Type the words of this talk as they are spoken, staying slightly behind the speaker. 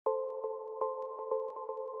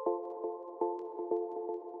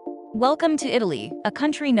Welcome to Italy, a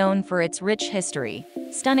country known for its rich history,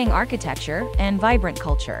 stunning architecture, and vibrant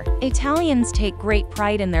culture. Italians take great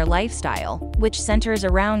pride in their lifestyle, which centers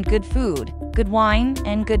around good food, good wine,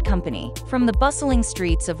 and good company. From the bustling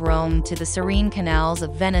streets of Rome to the serene canals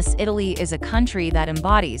of Venice, Italy is a country that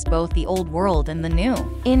embodies both the old world and the new.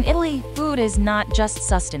 In Italy, food is not just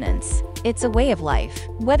sustenance. It's a way of life.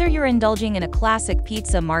 Whether you're indulging in a classic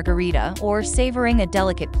pizza margherita or savoring a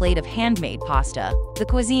delicate plate of handmade pasta, the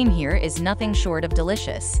cuisine here is nothing short of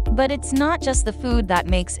delicious. But it's not just the food that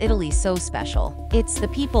makes Italy so special. It's the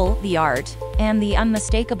people, the art, and the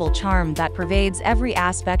unmistakable charm that pervades every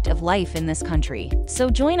aspect of life in this country. So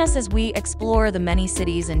join us as we explore the many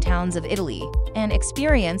cities and towns of Italy and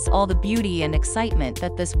experience all the beauty and excitement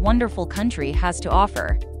that this wonderful country has to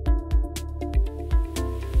offer.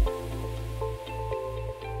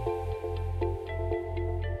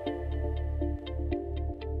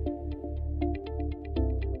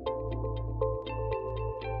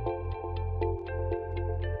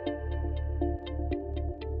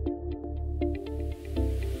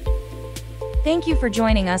 Thank you for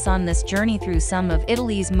joining us on this journey through some of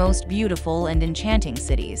Italy's most beautiful and enchanting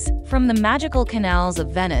cities. From the magical canals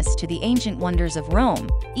of Venice to the ancient wonders of Rome,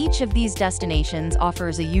 each of these destinations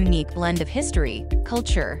offers a unique blend of history,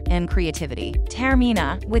 culture, and creativity.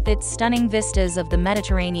 Taormina, with its stunning vistas of the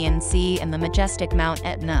Mediterranean Sea and the majestic Mount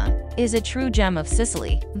Etna, is a true gem of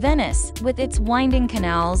Sicily. Venice, with its winding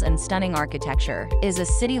canals and stunning architecture, is a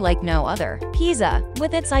city like no other. Pisa,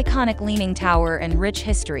 with its iconic Leaning Tower and rich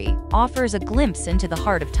history, offers a glimpse into the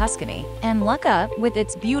heart of Tuscany. And Lucca, with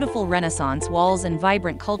its beautiful Renaissance walls and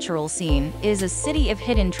vibrant cultural scene, is a city of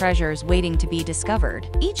hidden treasures waiting to be discovered.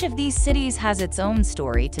 Each of these cities has its own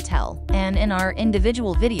story to tell, and in our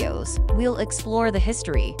individual videos, we'll explore the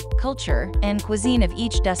history, culture, and cuisine of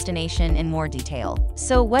each destination in more detail.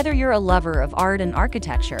 So whether you're a lover of art and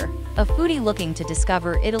architecture, a foodie looking to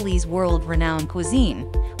discover Italy's world-renowned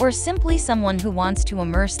cuisine, or simply someone who wants to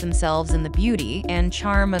immerse themselves in the beauty and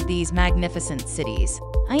charm of these magnificent cities,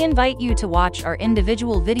 I invite you to watch our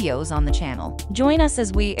individual videos on the channel. Join us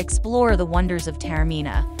as we explore the wonders of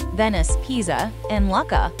Taormina, Venice, Pisa, and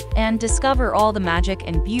Lucca, and discover all the magic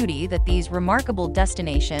and beauty that these remarkable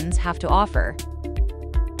destinations have to offer.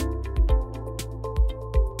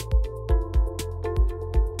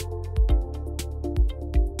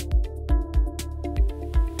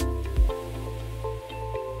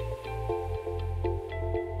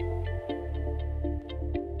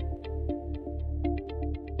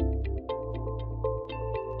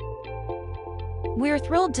 We're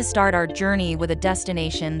thrilled to start our journey with a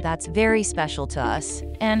destination that's very special to us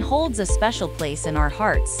and holds a special place in our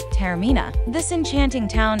hearts, Taormina. This enchanting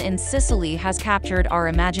town in Sicily has captured our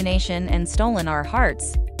imagination and stolen our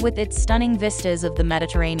hearts with its stunning vistas of the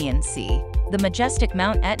Mediterranean Sea, the majestic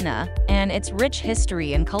Mount Etna, and its rich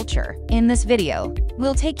history and culture. In this video,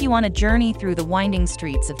 we'll take you on a journey through the winding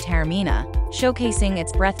streets of Taormina, showcasing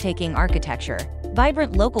its breathtaking architecture,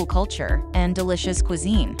 vibrant local culture, and delicious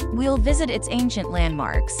cuisine. We'll visit its ancient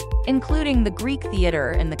landmarks, including the Greek Theater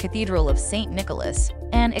and the Cathedral of St. Nicholas,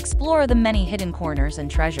 and explore the many hidden corners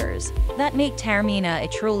and treasures that make Taormina a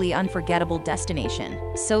truly unforgettable destination.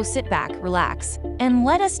 So sit back, relax, and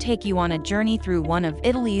let us take you on a journey through one of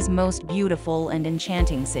Italy's most beautiful and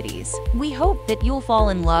enchanting cities. We hope that you'll fall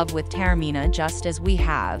in love with Taormina just as we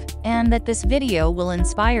have, and that this video will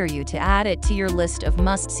inspire you to add it to your list of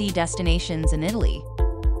must-see destinations in Italy.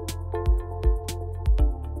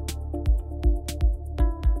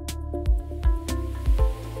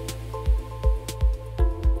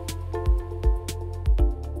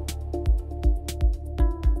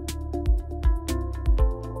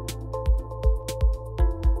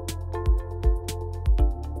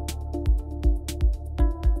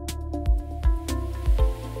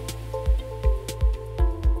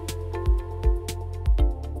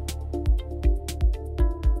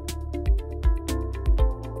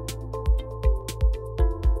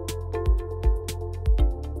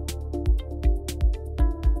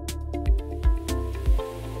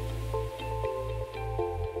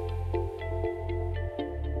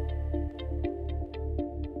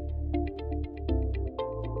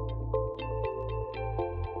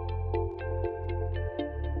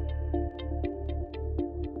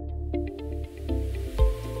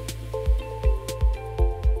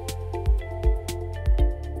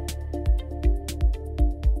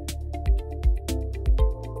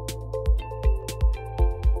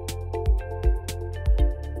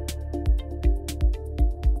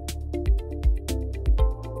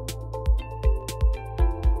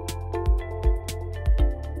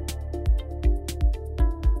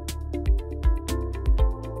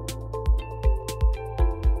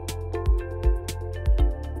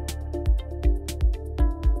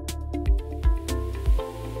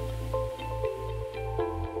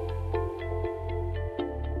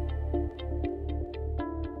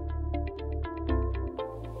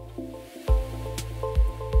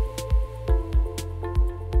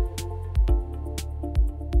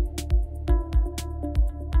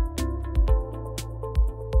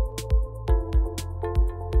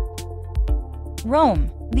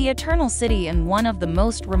 Rome, the eternal city and one of the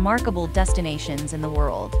most remarkable destinations in the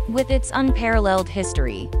world. With its unparalleled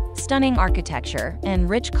history, stunning architecture, and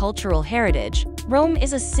rich cultural heritage, Rome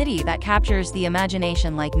is a city that captures the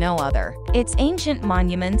imagination like no other. Its ancient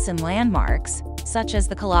monuments and landmarks, such as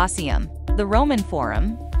the Colosseum, the Roman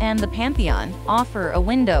Forum, and the Pantheon, offer a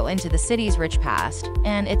window into the city's rich past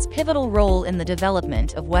and its pivotal role in the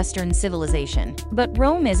development of Western civilization. But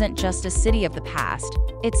Rome isn't just a city of the past,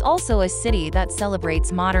 it's also a city that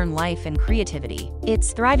celebrates modern life and creativity.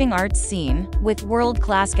 Its thriving arts scene, with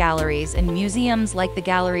world-class galleries and museums like the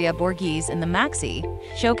Galleria Borghese and the Maxi,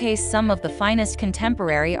 showcase some of the finest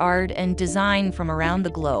contemporary art and design from around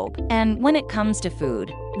the globe. And when it comes to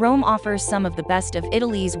food, Rome offers some of the best of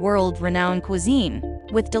Italy's world-renowned cuisine,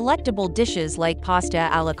 with delectable dishes like pasta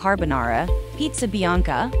alla carbonara, pizza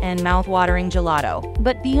bianca, and mouth-watering gelato.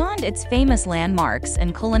 But beyond its famous landmarks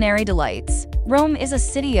and culinary delights, Rome is a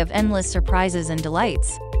city of endless surprises and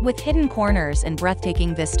delights, with hidden corners and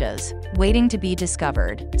breathtaking vistas waiting to be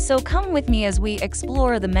discovered. So come with me as we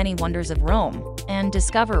explore the many wonders of Rome and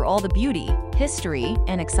discover all the beauty, history,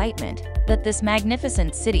 and excitement that this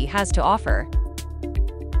magnificent city has to offer.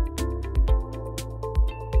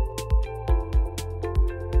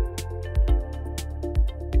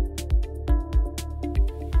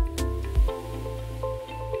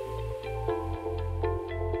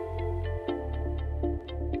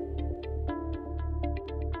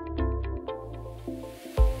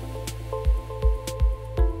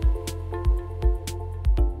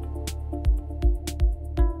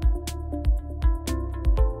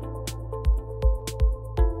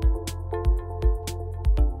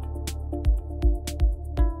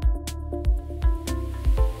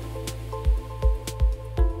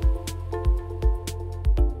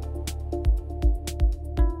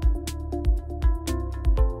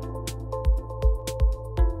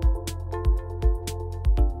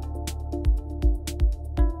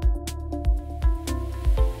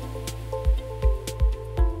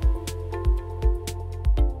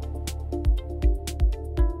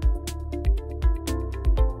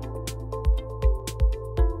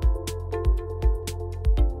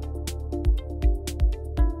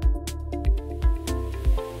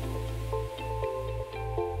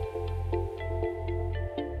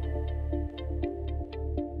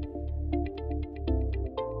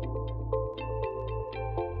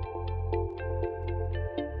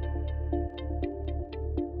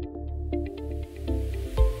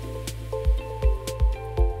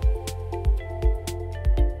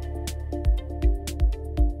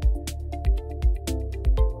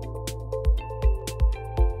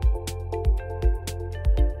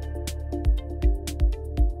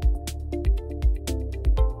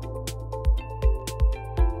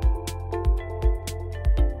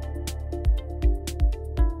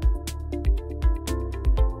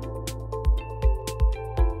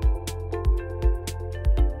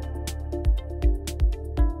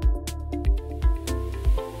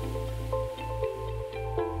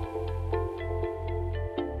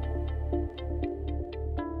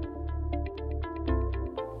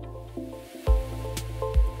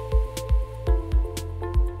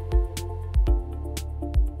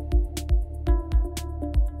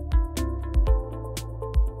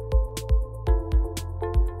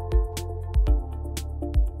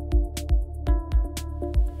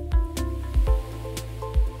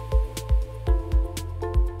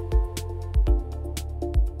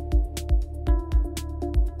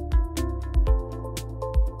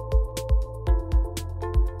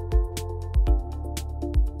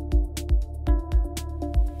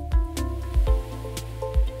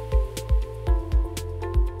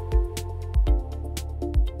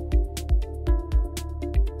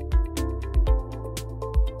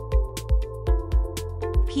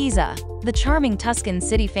 Pisa, the charming Tuscan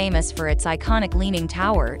city famous for its iconic Leaning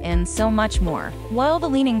Tower, and so much more. While the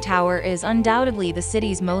Leaning Tower is undoubtedly the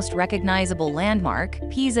city's most recognizable landmark,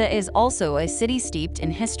 Pisa is also a city steeped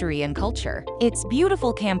in history and culture. Its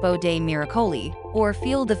beautiful Campo dei Miracoli, or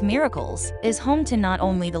Field of Miracles, is home to not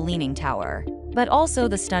only the Leaning Tower, but also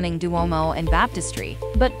the stunning Duomo and baptistry.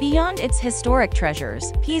 But beyond its historic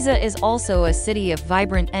treasures, Pisa is also a city of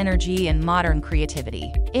vibrant energy and modern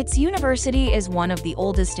creativity. Its university is one of the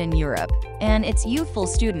oldest in Europe, and its youthful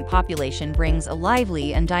student population brings a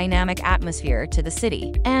lively and dynamic atmosphere to the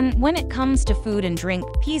city. And when it comes to food and drink,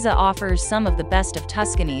 Pisa offers some of the best of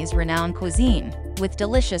Tuscany's renowned cuisine, with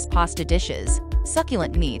delicious pasta dishes,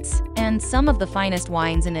 succulent meats, and some of the finest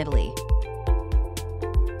wines in Italy.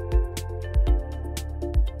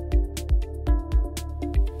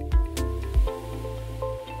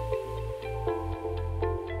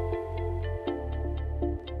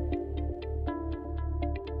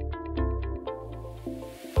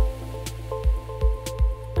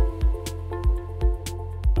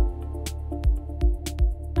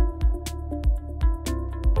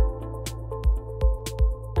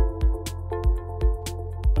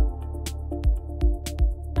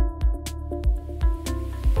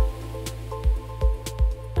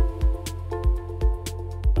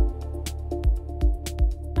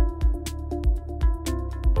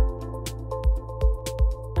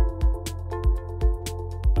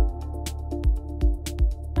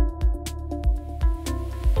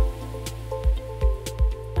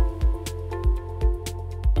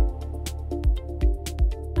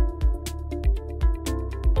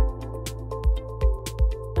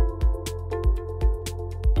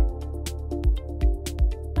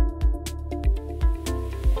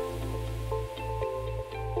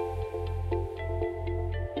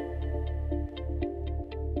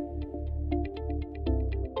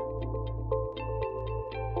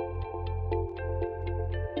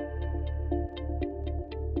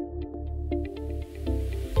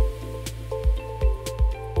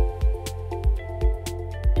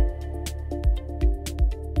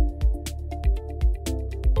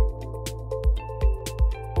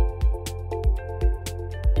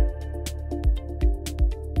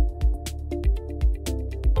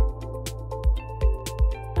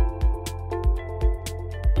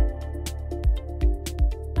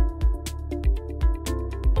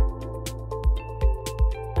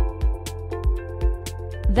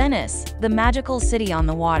 Venice, the magical city on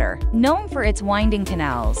the water. Known for its winding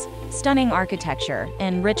canals, stunning architecture,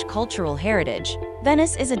 and rich cultural heritage,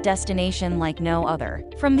 Venice is a destination like no other.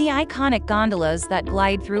 From the iconic gondolas that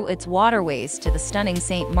glide through its waterways to the stunning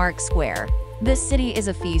St. Mark's Square, this city is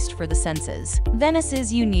a feast for the senses.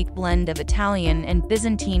 Venice's unique blend of Italian and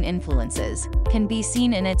Byzantine influences can be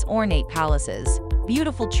seen in its ornate palaces,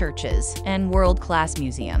 beautiful churches, and world-class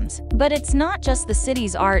museums. But it's not just the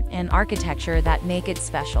city's art and architecture that make it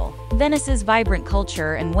special. Venice's vibrant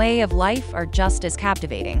culture and way of life are just as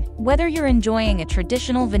captivating. Whether you're enjoying a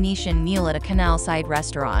traditional Venetian meal at a canal-side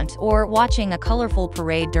restaurant or watching a colorful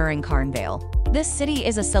parade during Carnival, this city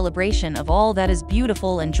is a celebration of all that is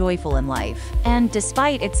beautiful and joyful in life. And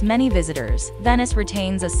despite its many visitors, Venice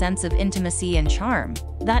retains a sense of intimacy and charm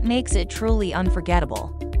that makes it truly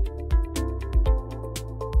unforgettable.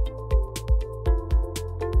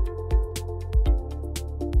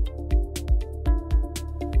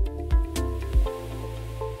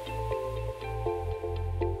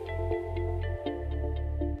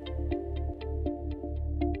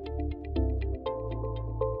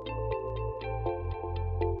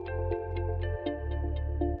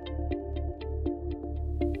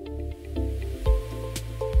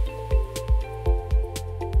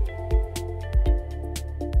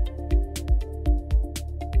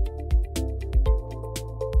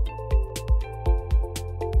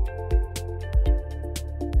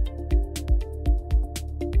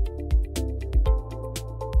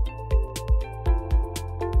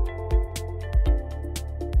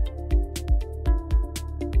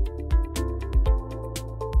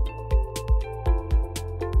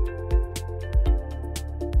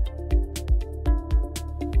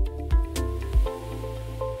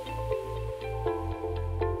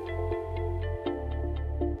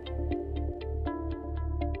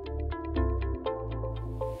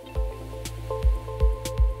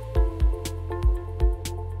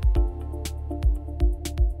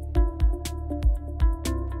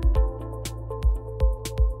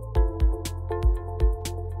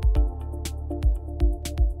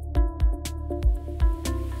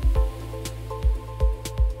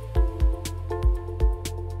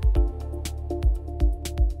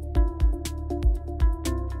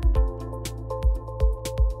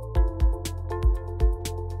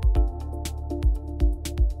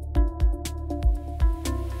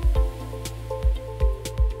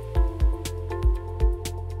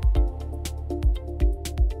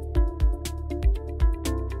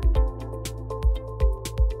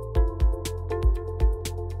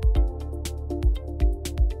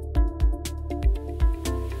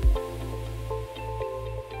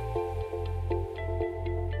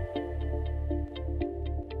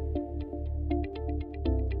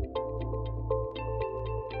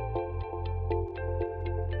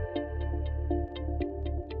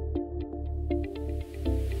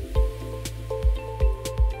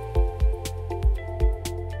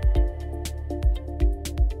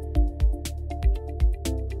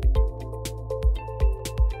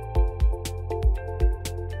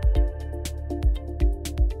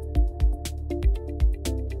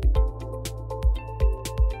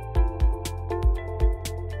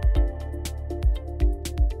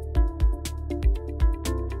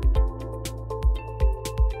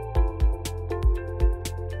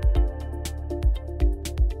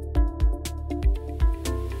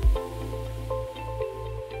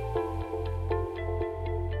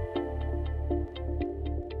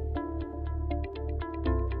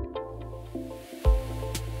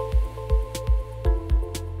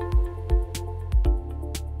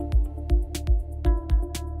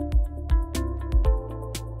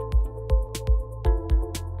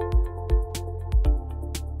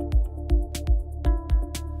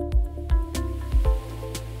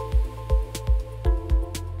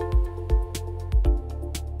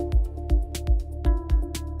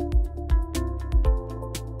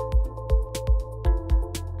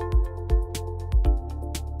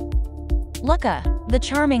 Lucca, the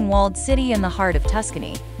charming walled city in the heart of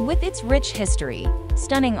Tuscany. With its rich history,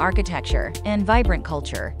 stunning architecture, and vibrant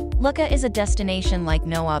culture, Lucca is a destination like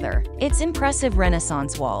no other. Its impressive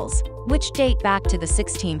Renaissance walls, which date back to the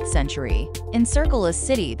 16th century, encircle a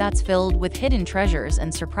city that's filled with hidden treasures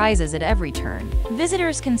and surprises at every turn.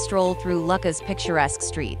 Visitors can stroll through Lucca's picturesque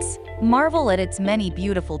streets, marvel at its many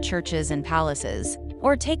beautiful churches and palaces,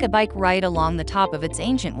 or take a bike ride along the top of its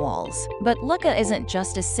ancient walls. But Lucca isn't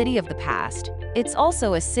just a city of the past. It's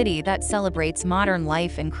also a city that celebrates modern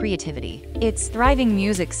life and creativity. Its thriving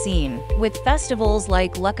music scene, with festivals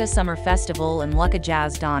like Lucca Summer Festival and Lucca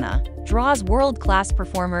Jazz Donna, draws world-class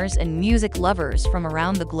performers and music lovers from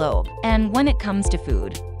around the globe. And when it comes to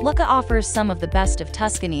food, Lucca offers some of the best of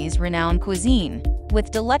Tuscany's renowned cuisine,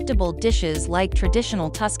 with delectable dishes like traditional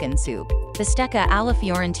Tuscan soup, bistecca alla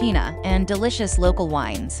fiorentina, and delicious local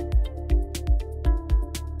wines.